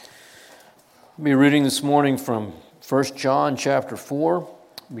I'll be reading this morning from 1 John chapter 4,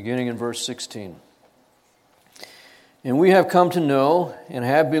 beginning in verse 16. And we have come to know and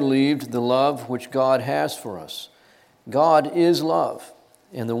have believed the love which God has for us. God is love,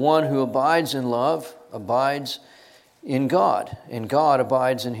 and the one who abides in love abides in God, and God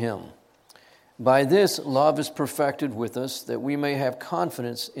abides in him. By this love is perfected with us, that we may have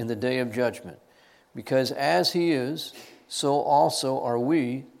confidence in the day of judgment, because as he is, so also are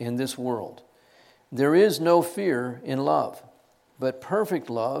we in this world. There is no fear in love, but perfect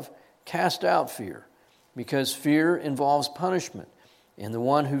love casts out fear, because fear involves punishment, and the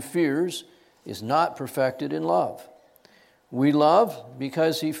one who fears is not perfected in love. We love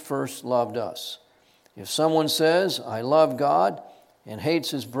because he first loved us. If someone says, I love God, and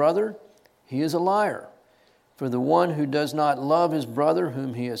hates his brother, he is a liar. For the one who does not love his brother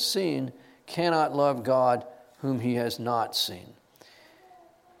whom he has seen cannot love God whom he has not seen.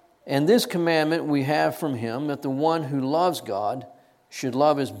 And this commandment we have from him, that the one who loves God should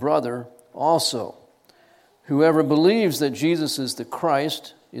love his brother also. Whoever believes that Jesus is the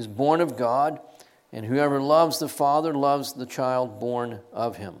Christ is born of God, and whoever loves the Father loves the child born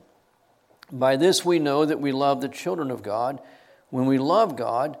of him. By this we know that we love the children of God. When we love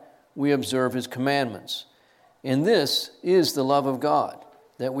God, we observe his commandments. And this is the love of God,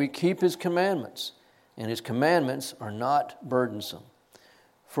 that we keep his commandments, and his commandments are not burdensome.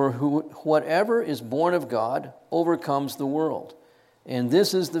 For whatever is born of God overcomes the world. And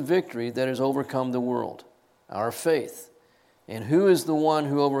this is the victory that has overcome the world, our faith. And who is the one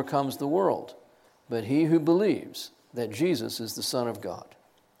who overcomes the world? But he who believes that Jesus is the Son of God.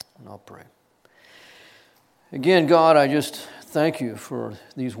 And I'll pray. Again, God, I just thank you for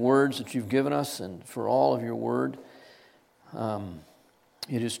these words that you've given us and for all of your word.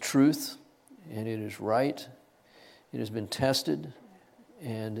 It is truth and it is right. It has been tested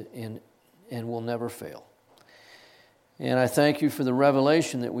and will never fail. And I thank you for the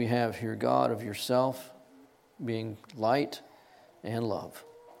revelation that we have here, God, of yourself being light and love.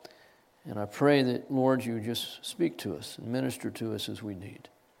 And I pray that, Lord, you just speak to us and minister to us as we need.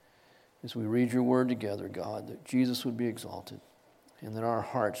 As we read your word together, God, that Jesus would be exalted and that our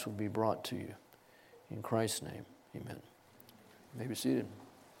hearts would be brought to you. In Christ's name, amen. You may be seated.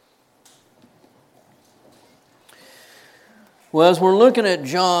 Well, as we're looking at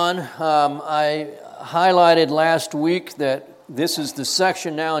John, I highlighted last week that this is the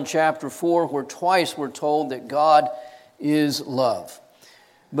section now in chapter 4 where twice we're told that God is love.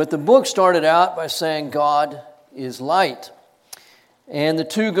 But the book started out by saying God is light. And the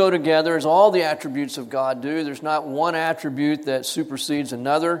two go together as all the attributes of God do. There's not one attribute that supersedes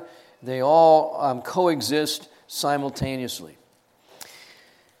another. They all coexist simultaneously.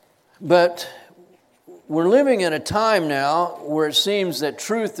 But we're living in a time now where it seems that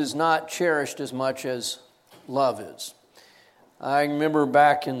truth is not cherished as much as love is. I remember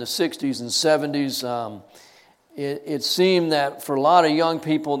back in the 60s and 70s, it seemed that for a lot of young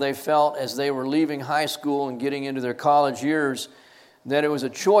people, they felt as they were leaving high school and getting into their college years, that it was a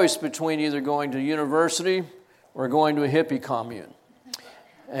choice between either going to university or going to a hippie commune.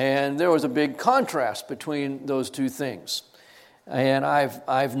 And there was a big contrast between those two things. And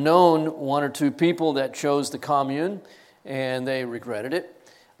I've known one or two people that chose the commune, and they regretted it.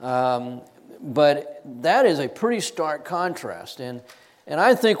 But that is a pretty stark contrast. And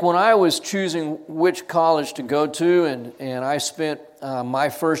I think when I was choosing which college to go to, and I spent my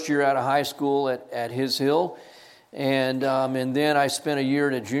first year out of high school at His Hill, and then I spent a year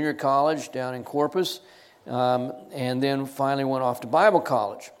at a junior college down in Corpus, and then finally went off to Bible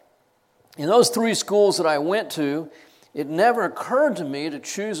college. In those three schools that I went to, it never occurred to me to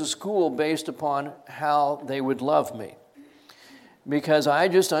choose a school based upon how they would love me, because I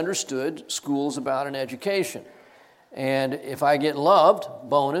just understood school's about an education. And if I get loved,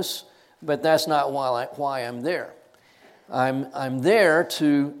 bonus, but that's not why I'm there. I'm there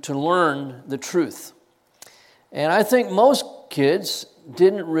to learn the truth. And I think most kids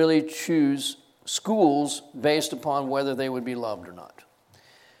didn't really choose schools based upon whether they would be loved or not.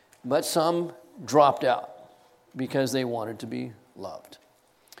 But some dropped out because they wanted to be loved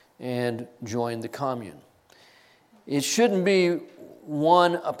and joined the commune. It shouldn't be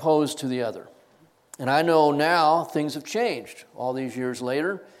one opposed to the other. And I know now things have changed all these years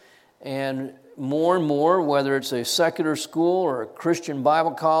later, and more, whether it's a secular school or a Christian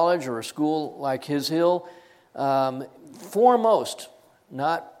Bible college or a school like His Hill, foremost,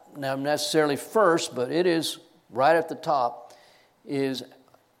 not necessarily first, but it is right at the top, is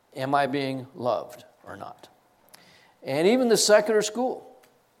am I being loved or not? And even the secular school,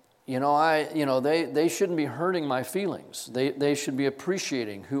 They shouldn't be hurting my feelings. They should be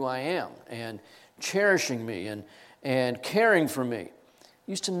appreciating who I am and cherishing me and caring for me.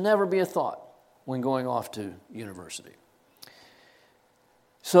 Used to never be a thought when going off to university.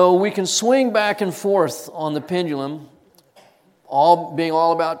 So we can swing back and forth on the pendulum, being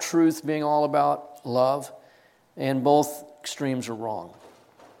all about truth, being all about love, and both extremes are wrong.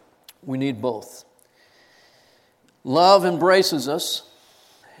 We need both. Love embraces us,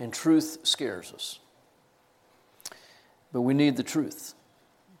 and truth scares us. But we need the truth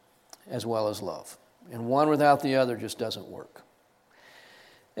as well as love. And one without the other just doesn't work.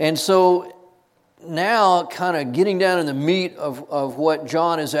 And so now, kind of getting down in the meat of what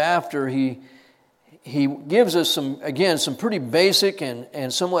John is after, he gives us some pretty basic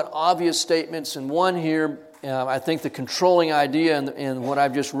and somewhat obvious statements. And one here, I think the controlling idea in what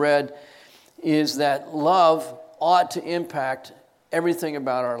I've just read is that love ought to impact everything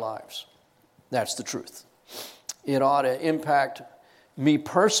about our lives. That's the truth. It ought to impact me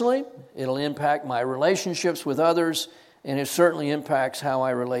personally. It'll impact my relationships with others, and it certainly impacts how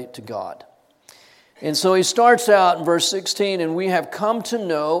I relate to God. And so he starts out in verse 16, and we have come to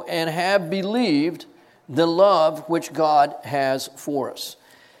know and have believed the love which God has for us.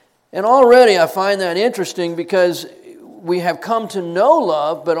 And already I find that interesting because we have come to know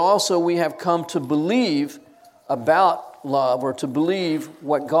love, but also we have come to believe about love, or to believe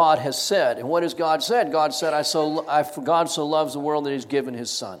what God has said. And what has God said? God said, God so loves the world that He's given His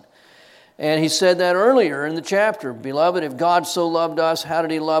Son. And He said that earlier in the chapter. Beloved, if God so loved us, how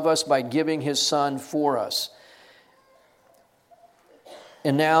did He love us? By giving His Son for us.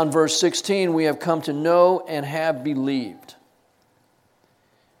 And now in verse 16, we have come to know and have believed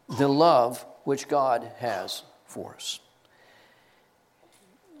the love which God has for us.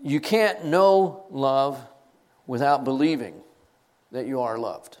 You can't know love without believing that you are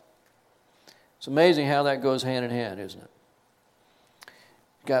loved. It's amazing how that goes hand in hand, isn't it?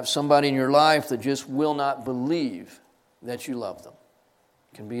 You've got somebody in your life that just will not believe that you love them.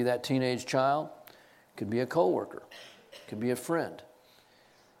 It can be that teenage child. It could be a coworker. It could be a friend.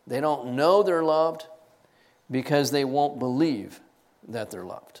 They don't know they're loved because they won't believe that they're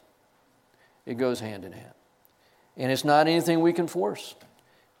loved. It goes hand in hand. And it's not anything we can force.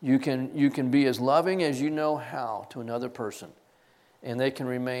 You can be as loving as you know how to another person, and they can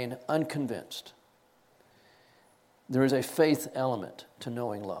remain unconvinced. There is a faith element to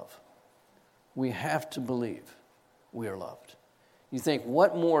knowing love. We have to believe we are loved. You think,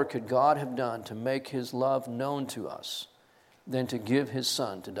 what more could God have done to make His love known to us than to give His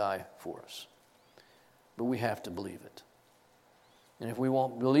Son to die for us? But we have to believe it. And if we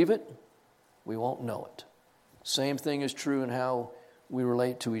won't believe it, we won't know it. Same thing is true in how we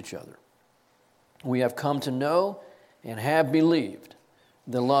relate to each other. We have come to know and have believed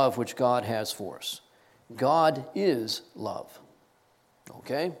the love which God has for us. God is love.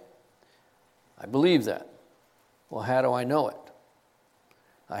 Okay? I believe that. Well, how do I know it?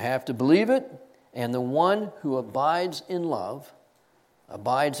 I have to believe it, and the one who abides in love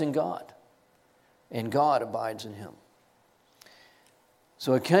abides in God, and God abides in him.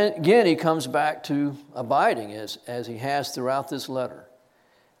 So again, he comes back to abiding as he has throughout this letter.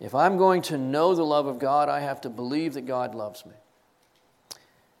 If I'm going to know the love of God, I have to believe that God loves me.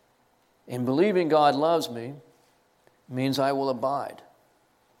 And believing God loves me means I will abide.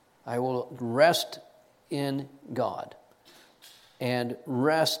 I will rest in God and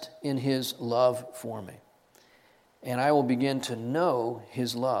rest in His love for me. And I will begin to know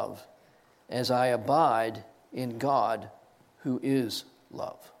His love as I abide in God who is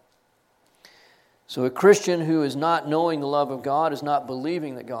love. So a Christian who is not knowing the love of God is not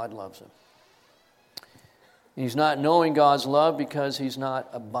believing that God loves him. He's not knowing God's love because he's not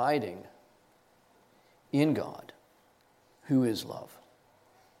abiding in God who is love.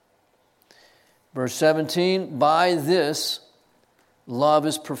 Verse 17, by this love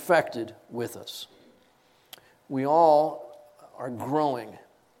is perfected with us. We all are growing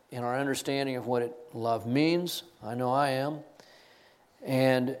in our understanding of what love means. I know I am.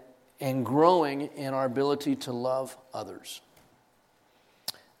 And growing in our ability to love others.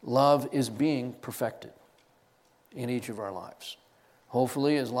 Love is being perfected in each of our lives.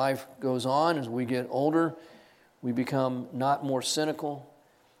 Hopefully, as life goes on, as we get older, we become not more cynical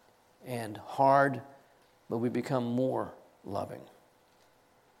and hard, but we become more loving.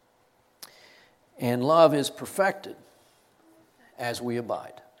 And love is perfected as we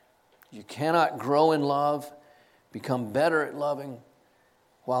abide. You cannot grow in love, become better at loving,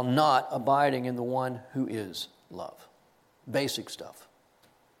 while not abiding in the one who is love. Basic stuff.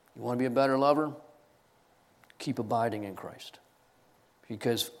 You want to be a better lover? Keep abiding in Christ.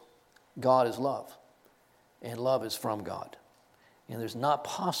 Because God is love, and love is from God. And it's not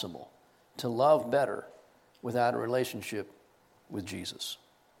possible to love better without a relationship with Jesus.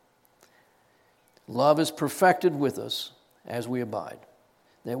 Love is perfected with us as we abide.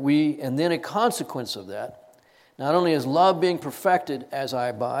 And then a consequence of that, not only is love being perfected as I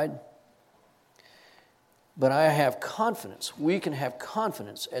abide, but I have confidence. We can have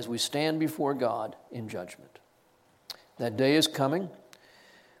confidence as we stand before God in judgment. That day is coming.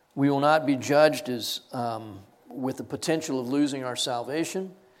 We will not be judged as with the potential of losing our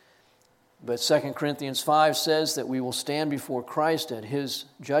salvation. But 2 Corinthians 5 says that we will stand before Christ at his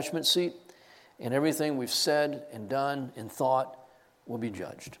judgment seat, and everything we've said and done and thought will be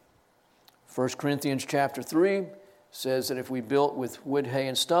judged. 1 Corinthians chapter 3 says that if we built with wood, hay,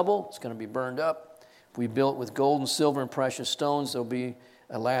 and stubble, it's going to be burned up. If we built with gold and silver and precious stones, there'll be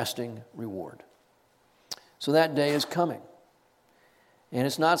a lasting reward. So that day is coming. And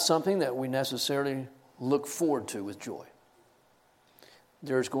it's not something that we necessarily look forward to with joy.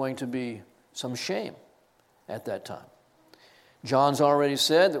 There's going to be some shame at that time. John's already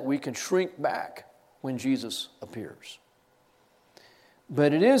said that we can shrink back when Jesus appears.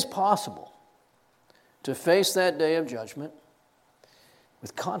 But it is possible to face that day of judgment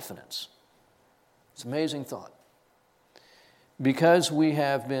with confidence. It's an amazing thought. Because we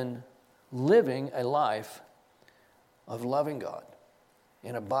have been living a life of loving God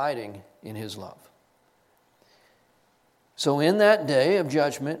and abiding in his love. So in that day of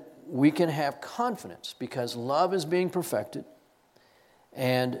judgment, we can have confidence because love is being perfected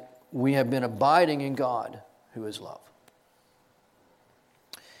and we have been abiding in God who is love.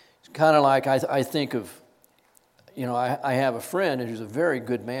 It's kind of like I think of, I have a friend who's a very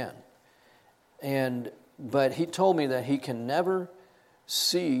good man. But he told me that he can never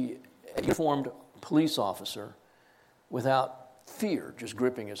see a uniformed police officer without fear just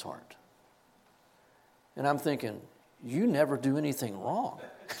gripping his heart. And I'm thinking, you never do anything wrong.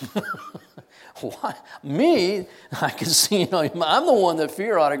 Why? Me, I can see, I'm the one that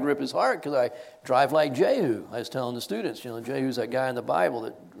fear ought to grip his heart because I drive like Jehu. I was telling the students, Jehu's that guy in the Bible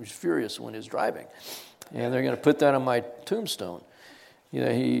that was furious when he was driving. And they're going to put that on my tombstone.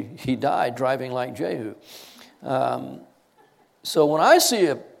 He died driving like Jehu. So when I see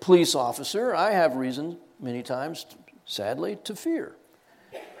a police officer, I have reason many times, sadly, to fear.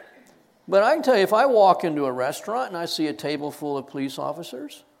 But I can tell you, if I walk into a restaurant and I see a table full of police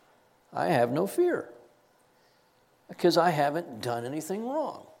officers, I have no fear because I haven't done anything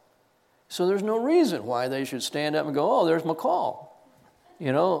wrong. So there's no reason why they should stand up and go, oh, there's McCall.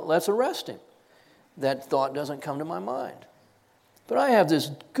 Let's arrest him. That thought doesn't come to my mind. But I have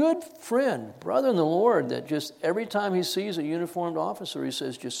this good friend, brother in the Lord, that just every time he sees a uniformed officer, he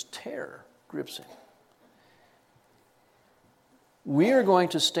says, just terror grips him. We are going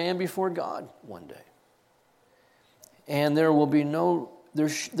to stand before God one day. And there will be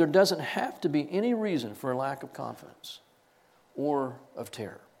there doesn't have to be any reason for a lack of confidence or of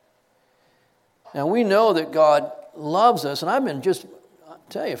terror. Now we know that God loves us, and I've been I'll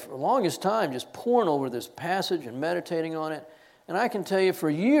tell you, for the longest time, just poring over this passage and meditating on it. And I can tell you, for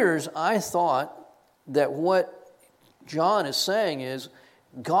years, I thought that what John is saying is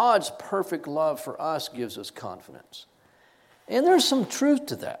God's perfect love for us gives us confidence. And there's some truth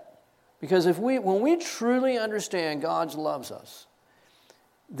to that. Because when we truly understand God loves us,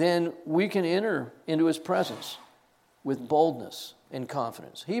 then we can enter into his presence with boldness and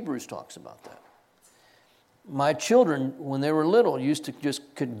confidence. Hebrews talks about that. My children, when they were little,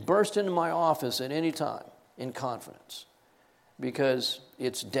 could burst into my office at any time in confidence. Because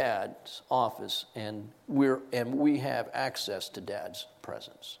it's Dad's office and we have access to Dad's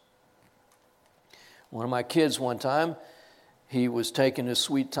presence. One of my kids one time, he was taking his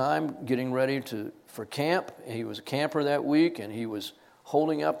sweet time getting ready for camp. He was a camper that week and he was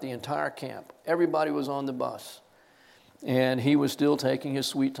holding up the entire camp. Everybody was on the bus. And he was still taking his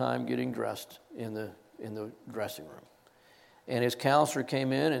sweet time getting dressed in the dressing room. And his counselor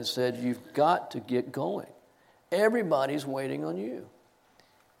came in and said, you've got to get going. Everybody's waiting on you.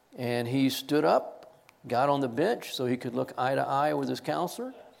 And he stood up, got on the bench so he could look eye to eye with his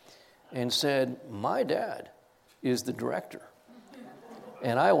counselor, and said, my dad is the director,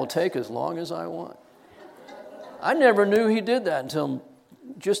 and I will take as long as I want. I never knew he did that until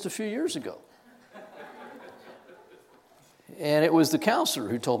just a few years ago. And it was the counselor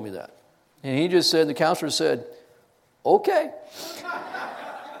who told me that. And the counselor said, okay.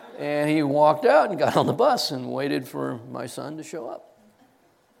 And he walked out and got on the bus and waited for my son to show up.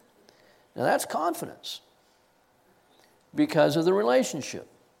 Now that's confidence because of the relationship.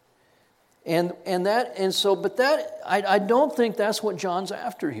 I don't think that's what John's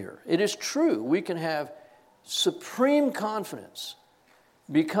after here. It is true. We can have supreme confidence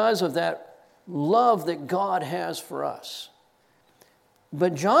because of that love that God has for us.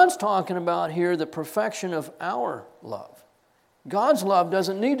 But John's talking about here the perfection of our love. God's love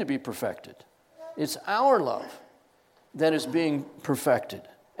doesn't need to be perfected. It's our love that is being perfected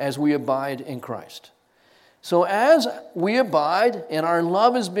as we abide in Christ. So as we abide and our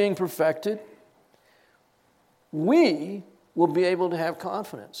love is being perfected, we will be able to have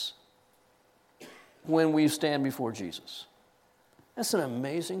confidence when we stand before Jesus. That's an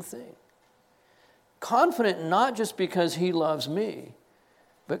amazing thing. Confident not just because he loves me,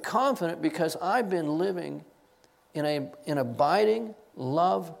 but confident because I've been living in an abiding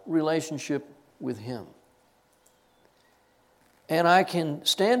love relationship with him. And I can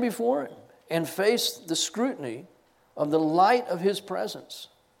stand before him and face the scrutiny of the light of his presence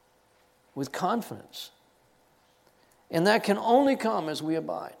with confidence. And that can only come as we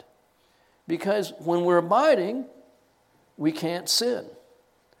abide. Because when we're abiding, we can't sin.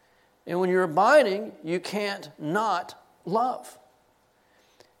 And when you're abiding, you can't not love.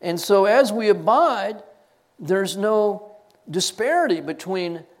 And so as we abide, there's no disparity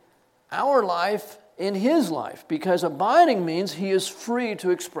between our life and his life, because abiding means he is free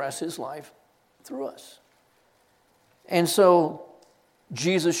to express his life through us. And so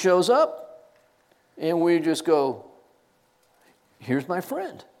Jesus shows up, and we just go, here's my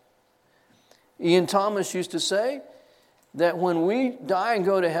friend. Ian Thomas used to say that when we die and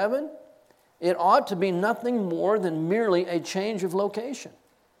go to heaven, it ought to be nothing more than merely a change of location.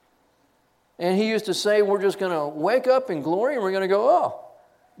 And he used to say, we're just going to wake up in glory and we're going to go, oh,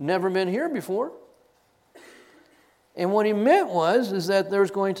 never been here before. And what he meant is that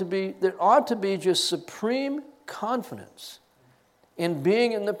there ought to be just supreme confidence in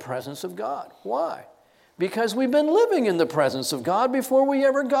being in the presence of God. Why? Because we've been living in the presence of God before we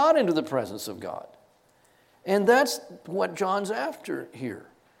ever got into the presence of God. And that's what John's after here.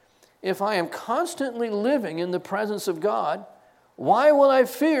 If I am constantly living in the presence of God, why will I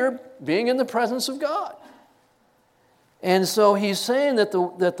fear being in the presence of God? And so he's saying that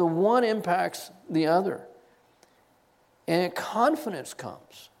the one impacts the other. And confidence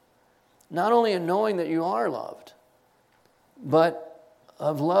comes, not only in knowing that you are loved, but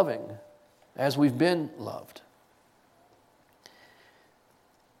of loving as we've been loved.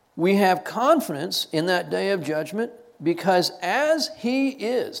 We have confidence in that day of judgment because as he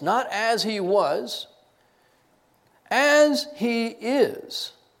is, not as he was, as he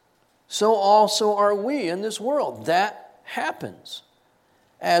is, so also are we in this world. That happens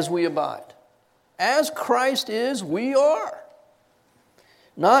as we abide. As Christ is, we are.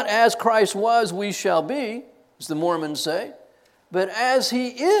 Not as Christ was, we shall be, as the Mormons say, but as he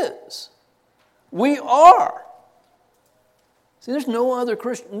is, we are. See, there's no other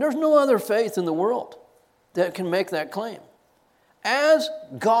faith in the world that can make that claim. As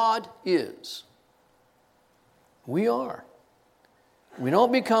God is, we are. We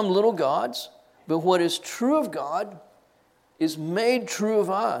don't become little gods, but what is true of God is made true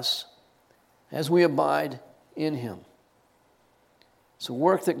of us as we abide in him. It's a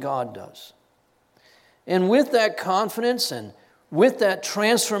work that God does. And with that confidence and with that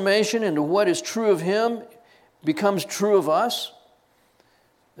transformation into what is true of him becomes true of us,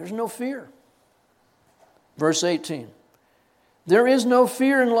 there's no fear. Verse 18. There is no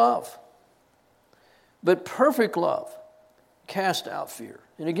fear in love, but perfect love casts out fear.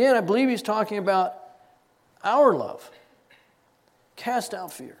 And again, I believe he's talking about our love. Cast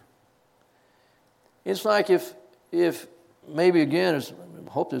out fear. It's like if maybe again, I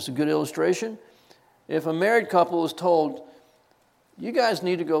hope this is a good illustration, if a married couple is told, you guys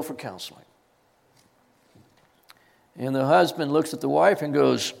need to go for counseling. And the husband looks at the wife and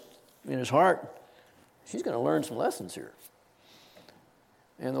goes, in his heart, she's going to learn some lessons here.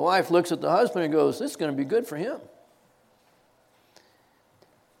 And the wife looks at the husband and goes, this is going to be good for him.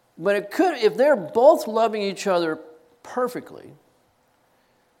 But it could, if they're both loving each other perfectly,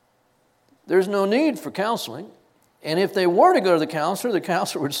 there's no need for counseling. And if they were to go to the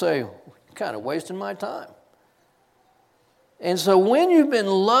counselor would say, you're kind of wasting my time. And so when you've been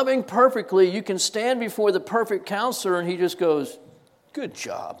loving perfectly, you can stand before the perfect counselor and he just goes, good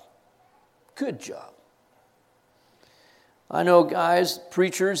job. Good job. I know guys,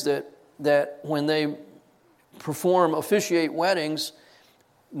 preachers, that when they officiate weddings,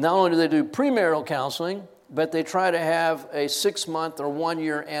 not only do they do premarital counseling, but they try to have a 6-month or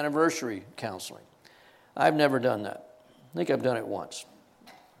 1-year anniversary counseling. I've never done that. I think I've done it once.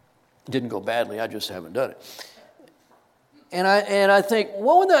 It didn't go badly, I just haven't done it. And I think,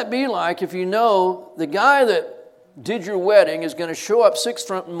 what would that be like if you know the guy that did your wedding is going to show up 6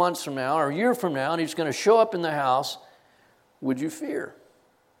 months from now or a year from now, and he's going to show up in the house? Would you fear?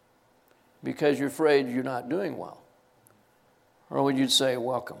 Because you're afraid you're not doing well. Or would you say,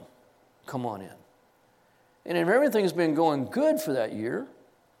 welcome, come on in? And if everything's been going good for that year,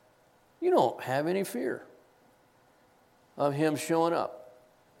 you don't have any fear of him showing up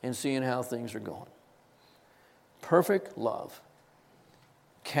and seeing how things are going. Perfect love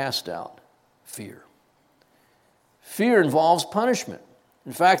casts out fear. Fear involves punishment.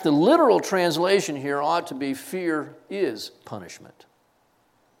 In fact, the literal translation here ought to be fear is punishment.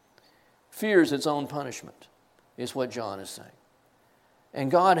 Fear is its own punishment, is what John is saying.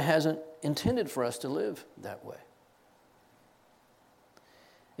 And God hasn't intended for us to live that way.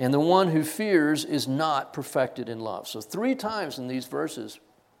 And the one who fears is not perfected in love. So 3 times in these verses,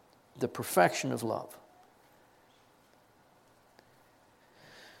 the perfection of love.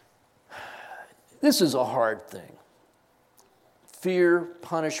 This is a hard thing. Fear,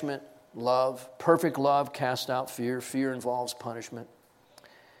 punishment, love. Perfect love casts out fear. Fear involves punishment.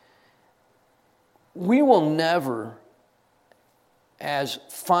 We will never, as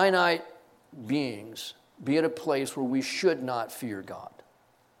finite beings, be at a place where we should not fear God.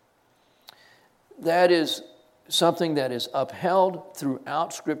 That is something that is upheld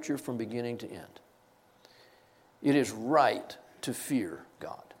throughout Scripture from beginning to end. It is right to fear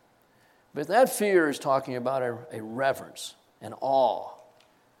God. But that fear is talking about a reverence, an awe,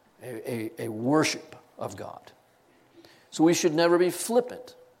 a worship of God. So we should never be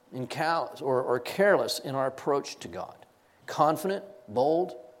flippant and callous or careless in our approach to God. Confident,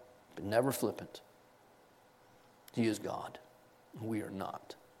 bold, but never flippant. He is God. We are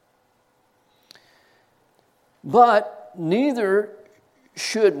not. But neither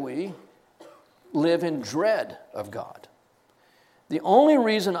should we live in dread of God. The only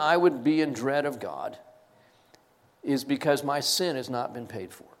reason I would be in dread of God is because my sin has not been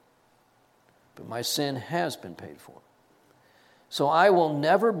paid for. But my sin has been paid for. So I will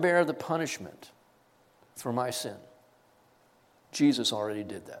never bear the punishment for my sin. Jesus already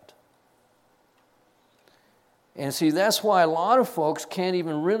did that. And see, that's why a lot of folks can't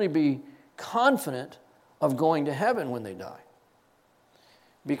even really be confident of going to heaven when they die.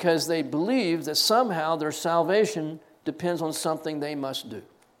 Because they believe that somehow their salvation depends on something they must do.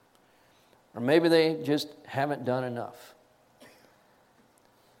 Or maybe they just haven't done enough.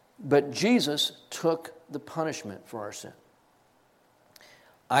 But Jesus took the punishment for our sin.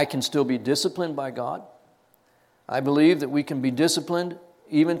 I can still be disciplined by God. I believe that we can be disciplined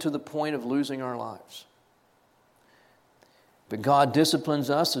even to the point of losing our lives. But God disciplines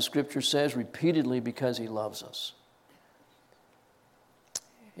us, the Scripture says, repeatedly because He loves us.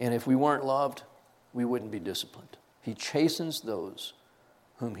 And if we weren't loved, we wouldn't be disciplined. He chastens those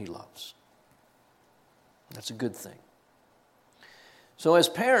whom He loves. That's a good thing. So as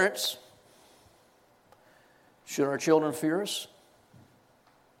parents, should our children fear us?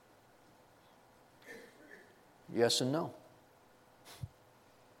 Yes and no.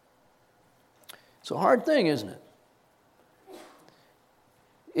 It's a hard thing, isn't it?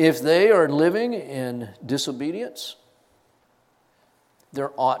 If they are living in disobedience,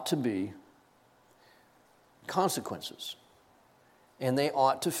 there ought to be consequences. And they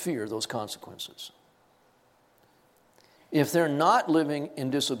ought to fear those consequences. If they're not living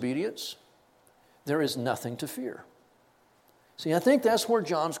in disobedience, there is nothing to fear. See, I think that's where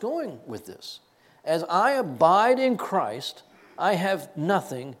John's going with this. As I abide in Christ, I have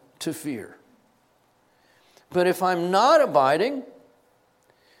nothing to fear. But if I'm not abiding,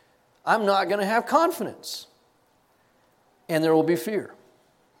 I'm not going to have confidence. And there will be fear.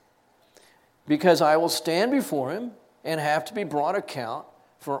 Because I will stand before Him and have to be brought account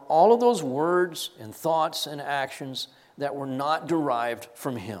for all of those words and thoughts and actions that were not derived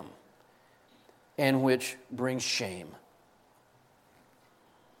from Him and which bring shame.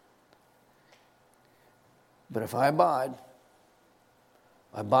 But if I abide,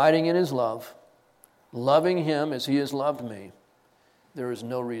 abiding in His love, loving Him as He has loved me, there is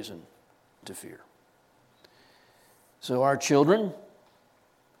no reason to fear. So our children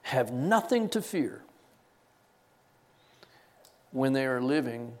have nothing to fear when they are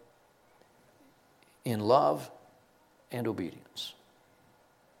living in love and obedience.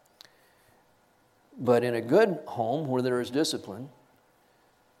 But in a good home where there is discipline,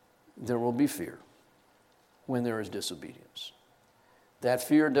 there will be fear when there is disobedience. That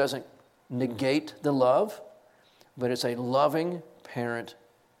fear doesn't negate the love, but it's a loving parent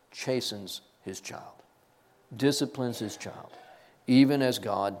chastens his child, disciplines his child, even as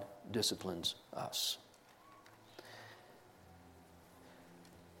God disciplines us.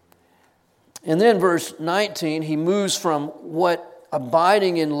 And then verse 19, he moves from what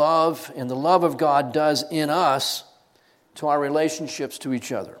abiding in love and the love of God does in us to our relationships to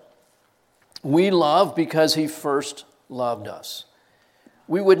each other. We love because he first loved us.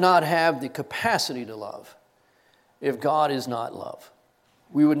 We would not have the capacity to love if God is not love.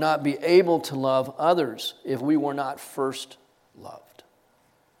 We would not be able to love others if we were not first loved.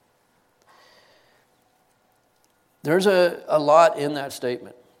 There's a lot in that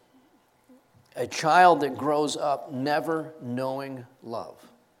statement. A child that grows up never knowing love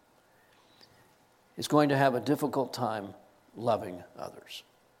is going to have a difficult time loving others.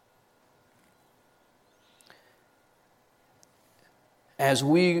 As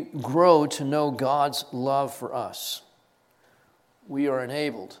we grow to know God's love for us, we are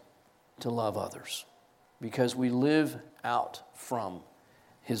enabled to love others because we live out from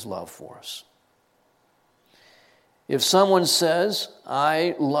his love for us. If someone says,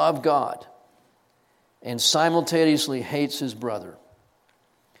 I love God, and simultaneously hates his brother,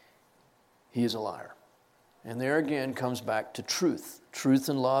 he is a liar. And there again comes back to truth. Truth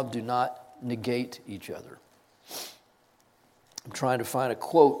and love do not negate each other. I'm trying to find a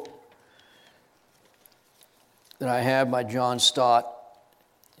quote that I have by John Stott,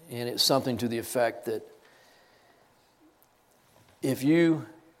 and it's something to the effect that it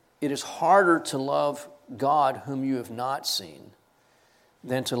is harder to love God whom you have not seen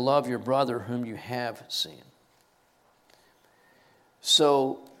than to love your brother whom you have seen.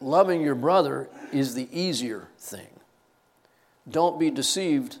 So loving your brother is the easier thing. Don't be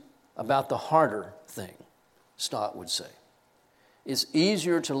deceived about the harder thing, Stott would say. It's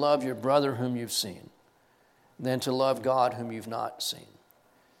easier to love your brother whom you've seen than to love God whom you've not seen.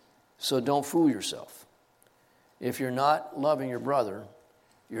 So don't fool yourself. If you're not loving your brother,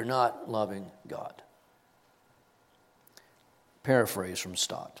 you're not loving God. Paraphrase from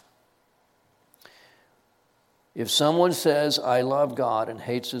Stott. If someone says, I love God and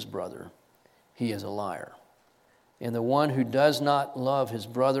hates his brother, he is a liar. And the one who does not love his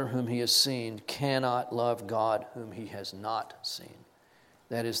brother whom he has seen cannot love God whom he has not seen.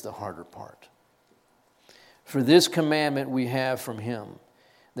 That is the harder part. For this commandment we have from him,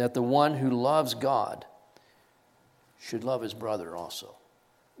 that the one who loves God should love his brother also.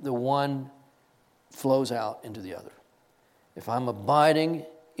 The one flows out into the other. If I'm abiding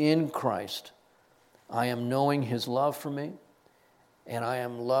in Christ, I am knowing his love for me, and I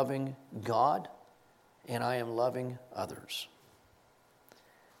am loving God, and I am loving others.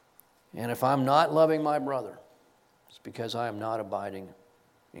 And if I'm not loving my brother, it's because I am not abiding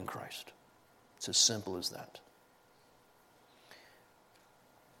in Christ. It's as simple as that.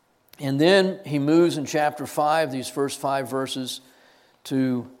 And then he moves in chapter 5, these first 5 verses,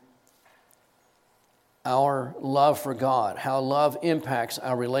 to our love for God, how love impacts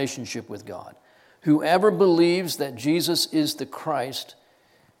our relationship with God. Whoever believes that Jesus is the Christ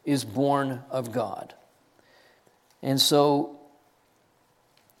is born of God. And so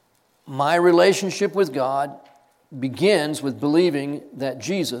my relationship with God begins with believing that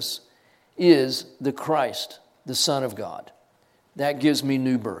Jesus is the Christ, the Son of God. That gives me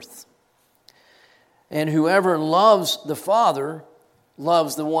new birth. And whoever loves the Father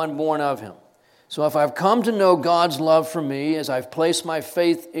loves the one born of him. So if I've come to know God's love for me as I've placed my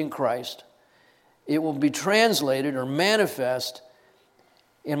faith in Christ, it will be translated or manifest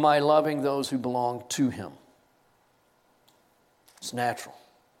in my loving those who belong to him. It's natural.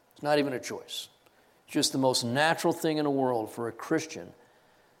 It's not even a choice. It's just the most natural thing in the world for a Christian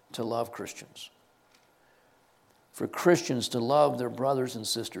to love Christians. For Christians to love their brothers and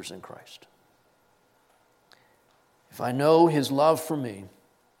sisters in Christ. If I know his love for me,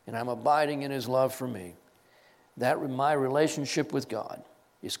 and I'm abiding in his love for me, that my relationship with God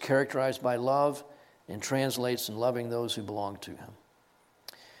is characterized by love and translates in loving those who belong to him.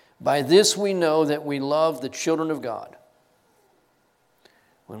 By this we know that we love the children of God.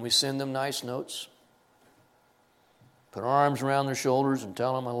 When we send them nice notes, put our arms around their shoulders and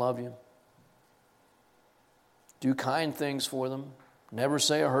tell them I love you. Do kind things for them. Never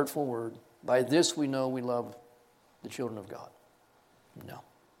say a hurtful word. By this we know we love the children of God. No.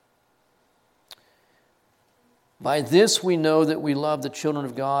 By this we know that we love the children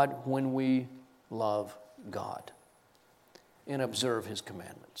of God when we love God and observe his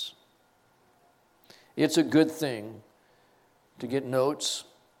commandments. It's a good thing to get notes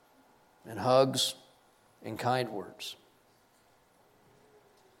and hugs and kind words.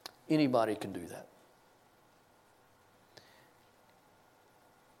 Anybody can do that.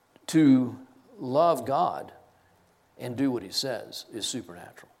 To love God and do what he says is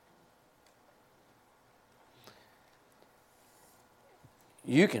supernatural.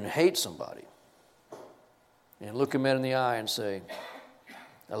 You can hate somebody and look them in the eye and say,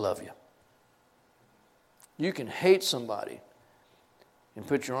 I love you. You can hate somebody and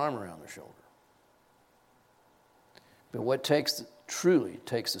put your arm around their shoulder. But what truly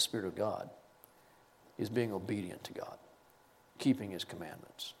takes the Spirit of God is being obedient to God, keeping His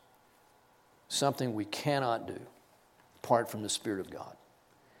commandments. Something we cannot do apart from the Spirit of God.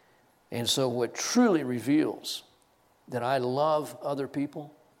 And so what truly reveals that I love other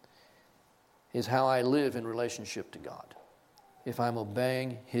people is how I live in relationship to God, if I'm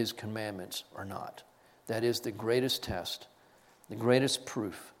obeying His commandments or not. That is the greatest test, the greatest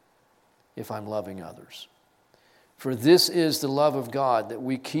proof, if I'm loving others. For this is the love of God, that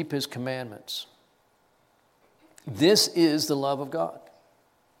we keep His commandments. This is the love of God.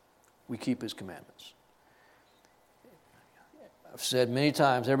 We keep His commandments. I've said many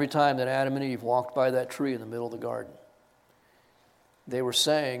times, every time that Adam and Eve walked by that tree in the middle of the garden, they were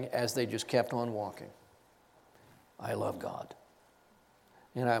saying, as they just kept on walking, I love God.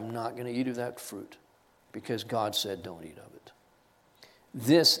 And I'm not going to eat of that fruit because God said don't eat of it.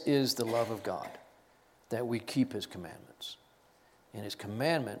 This is the love of God, that we keep His commandments. And His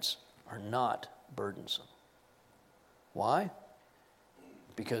commandments are not burdensome. Why?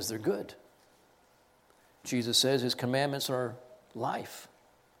 Because they're good. Jesus says His commandments are life.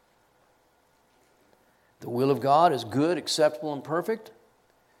 The will of God is good, acceptable, and perfect,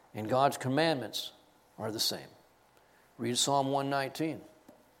 and God's commandments are the same. Read Psalm 119.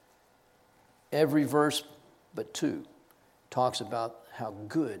 Every verse but 2 talks about how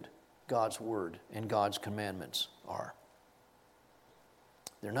good God's word and God's commandments are.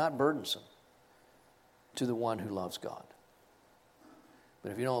 They're not burdensome to the one who loves God.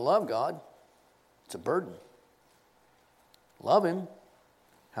 But if you don't love God, it's a burden. Love Him,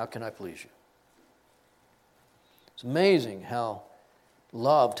 how can I please you? It's amazing how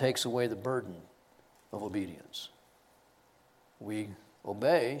love takes away the burden of obedience. We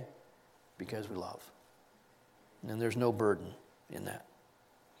obey because we love. And there's no burden in that.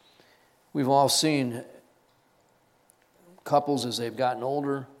 We've all seen couples as they've gotten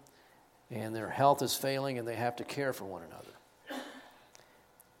older and their health is failing and they have to care for one another.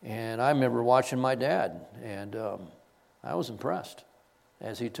 And I remember watching my dad, and I was impressed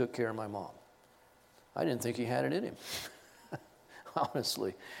as he took care of my mom. I didn't think he had it in him,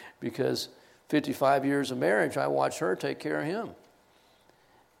 honestly, because 55 years of marriage, I watched her take care of him.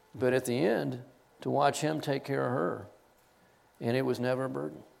 But at the end, to watch him take care of her, and it was never a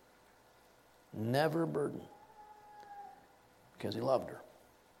burden. Never a burden. Because he loved her.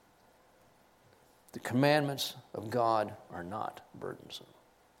 The commandments of God are not burdensome.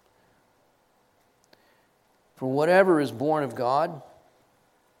 For whatever is born of God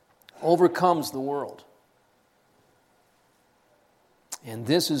overcomes the world. And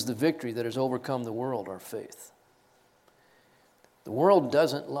this is the victory that has overcome the world, our faith. The world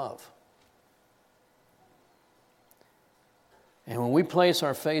doesn't love. And when we place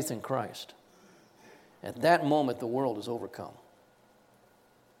our faith in Christ, at that moment the world is overcome.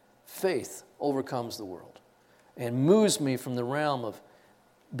 Faith overcomes the world and moves me from the realm of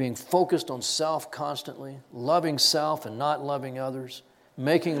being focused on self constantly, loving self and not loving others,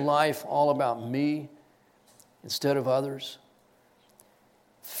 making life all about me instead of others.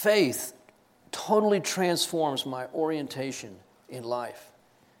 Faith totally transforms my orientation in life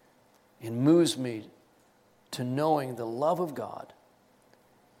and moves me to knowing the love of God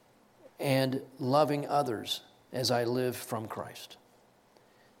and loving others as I live from Christ.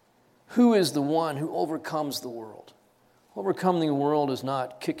 Who is the one who overcomes the world? Overcoming the world is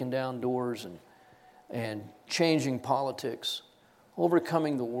not kicking down doors and changing politics.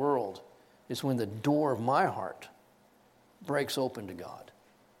 Overcoming the world is when the door of my heart breaks open to God.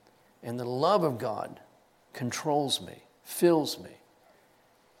 And the love of God controls me, fills me.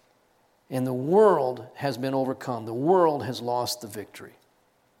 And the world has been overcome. The world has lost the victory.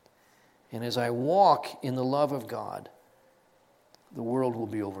 And as I walk in the love of God, the world will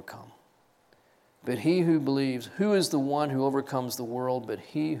be overcome. But he who believes, who is the one who overcomes the world but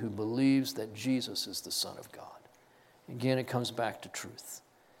he who believes that Jesus is the Son of God? Again, it comes back to truth.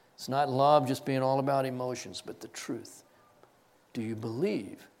 It's not love just being all about emotions, but the truth. Do you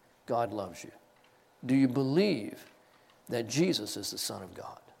believe God loves you? Do you believe that Jesus is the Son of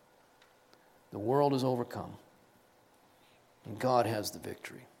God? The world is overcome, and God has the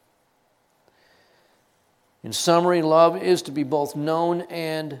victory. In summary, love is to be both known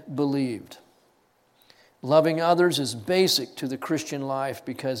and believed. Loving others is basic to the Christian life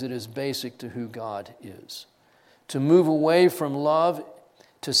because it is basic to who God is. To move away from love,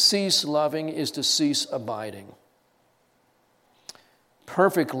 to cease loving, is to cease abiding.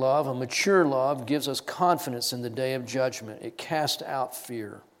 Perfect love, a mature love, gives us confidence in the day of judgment. It casts out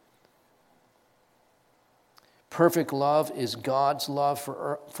fear. Perfect love is God's love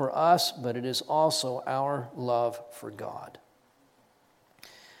for us, but it is also our love for God.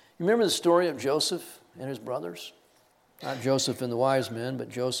 You remember the story of Joseph and his brothers? Not Joseph and the wise men, but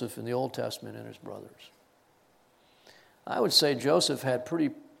Joseph in the Old Testament and his brothers. I would say Joseph had pretty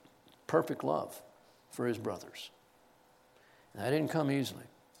perfect love for his brothers. And that didn't come easily.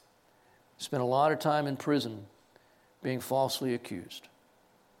 He spent a lot of time in prison being falsely accused.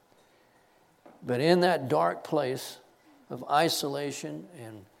 But in that dark place of isolation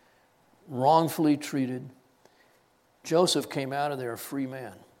and wrongfully treated, Joseph came out of there a free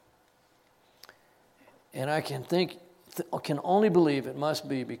man. And I can only believe it must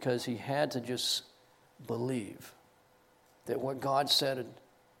be because he had to just believe that what God said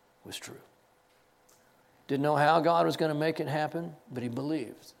was true. Didn't know how God was going to make it happen, but he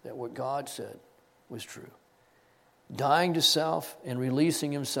believed that what God said was true. Dying to self and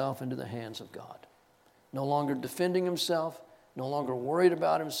releasing himself into the hands of God. No longer defending himself, no longer worried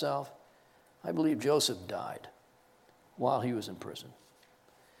about himself. I believe Joseph died while he was in prison.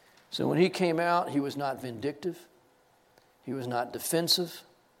 So when he came out, he was not vindictive. He was not defensive.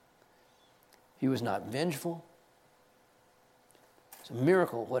 He was not vengeful. It's a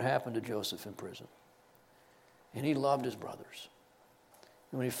miracle what happened to Joseph in prison. And he loved his brothers.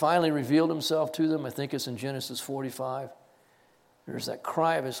 And when he finally revealed himself to them, I think it's in Genesis 45, there's that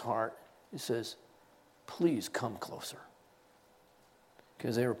cry of his heart. He says, please come closer.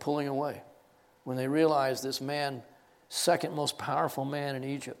 Because they were pulling away. When they realized this man, second most powerful man in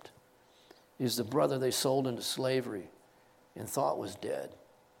Egypt, is the brother they sold into slavery and thought was dead.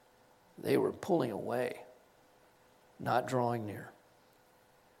 They were pulling away, not drawing near.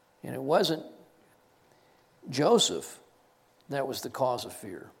 And it wasn't Joseph that was the cause of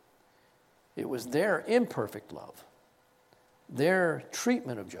fear. It was their imperfect love, their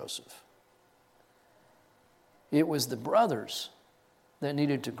treatment of Joseph. It was the brothers that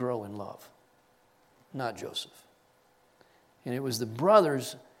needed to grow in love, not Joseph. And it was the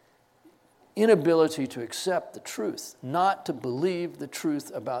brothers' inability to accept the truth, not to believe the truth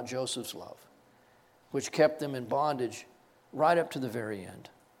about Joseph's love, which kept them in bondage right up to the very end.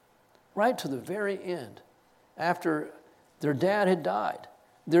 Right to the very end. After their dad had died,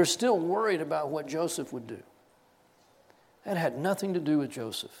 they're still worried about what Joseph would do. That had nothing to do with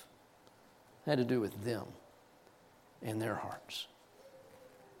Joseph. It had to do with them and their hearts.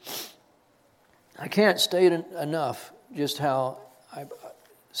 I can't state enough just how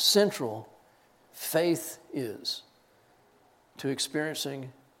central faith is to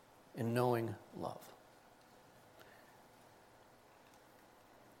experiencing and knowing love.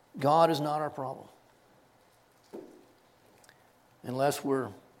 God is not our problem. Unless we're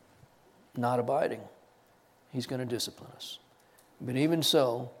not abiding, he's going to discipline us. But even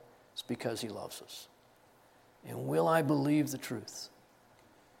so, it's because he loves us. And will I believe the truth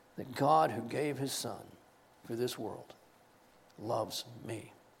that God, who gave his son for this world, loves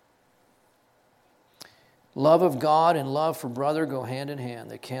me? Love of God and love for brother go hand in hand.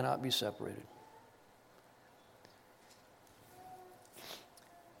 They cannot be separated.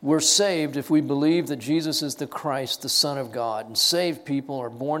 We're saved if we believe that Jesus is the Christ, the Son of God. And saved people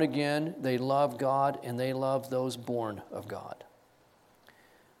are born again, they love God, and they love those born of God.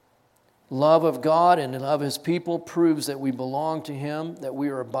 Love of God and love of his people proves that we belong to him, that we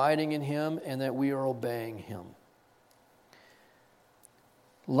are abiding in him, and that we are obeying him.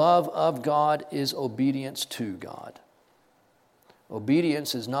 Love of God is obedience to God.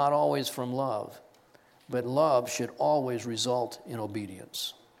 Obedience is not always from love, but love should always result in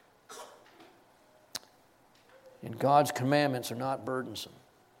obedience. And God's commandments are not burdensome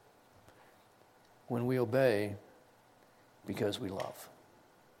when we obey because we love.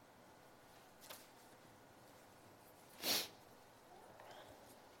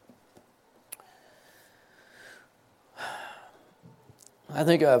 I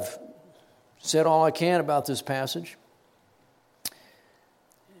think I've said all I can about this passage.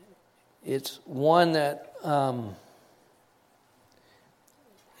 It's one that,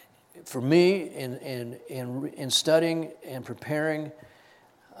 for me, in studying and preparing,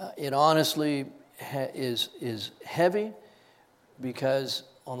 it honestly is heavy because,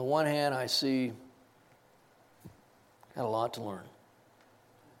 on the one hand, I see got a lot to learn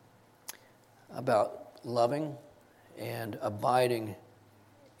about loving and abiding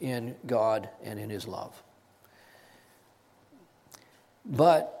in God and in his love.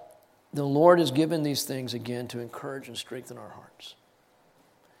 But the Lord has given these things again to encourage and strengthen our hearts.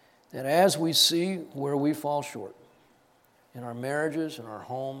 That as we see where we fall short, in our marriages, in our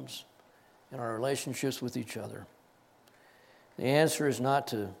homes, in our relationships with each other. The answer is not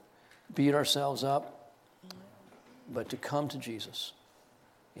to beat ourselves up, but to come to Jesus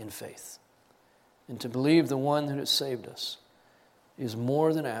in faith and to believe the one that has saved us is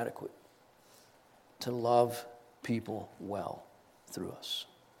more than adequate to love people well through us.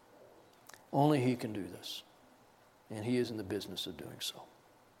 Only He can do this, and He is in the business of doing so.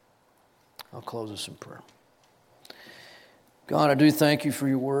 I'll close us in prayer. God, I do thank you for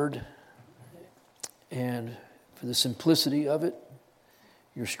your word and for the simplicity of it.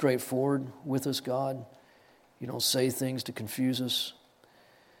 You're straightforward with us, God. You don't say things to confuse us,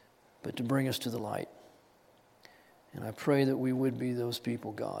 but to bring us to the light. And I pray that we would be those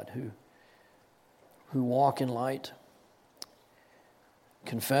people, God, who walk in light,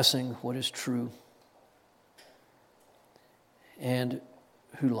 confessing what is true, and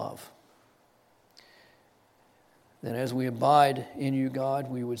who love. That as we abide in you, God,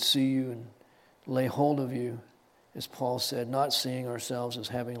 we would see you and lay hold of you, as Paul said, not seeing ourselves as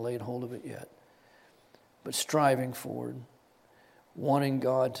having laid hold of it yet, but striving forward, wanting,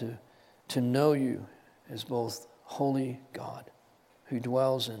 God, to know you as both holy God, who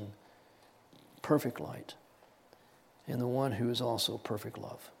dwells in perfect light, and the one who is also perfect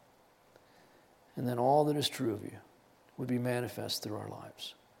love. And then all that is true of you would be manifest through our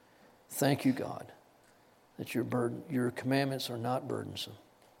lives. Thank you, God, that your commandments are not burdensome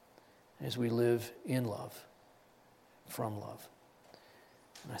as we live in love, from love.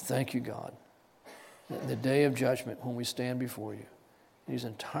 And I thank you, God, that in the day of judgment when we stand before you, it is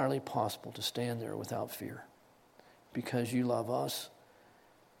entirely possible to stand there without fear because you love us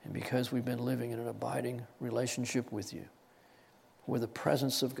and because we've been living in an abiding relationship with you where the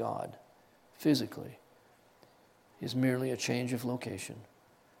presence of God physically is merely a change of location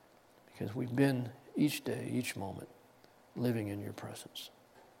because we've been each day, each moment, living in your presence.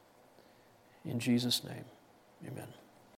 In Jesus' name, amen.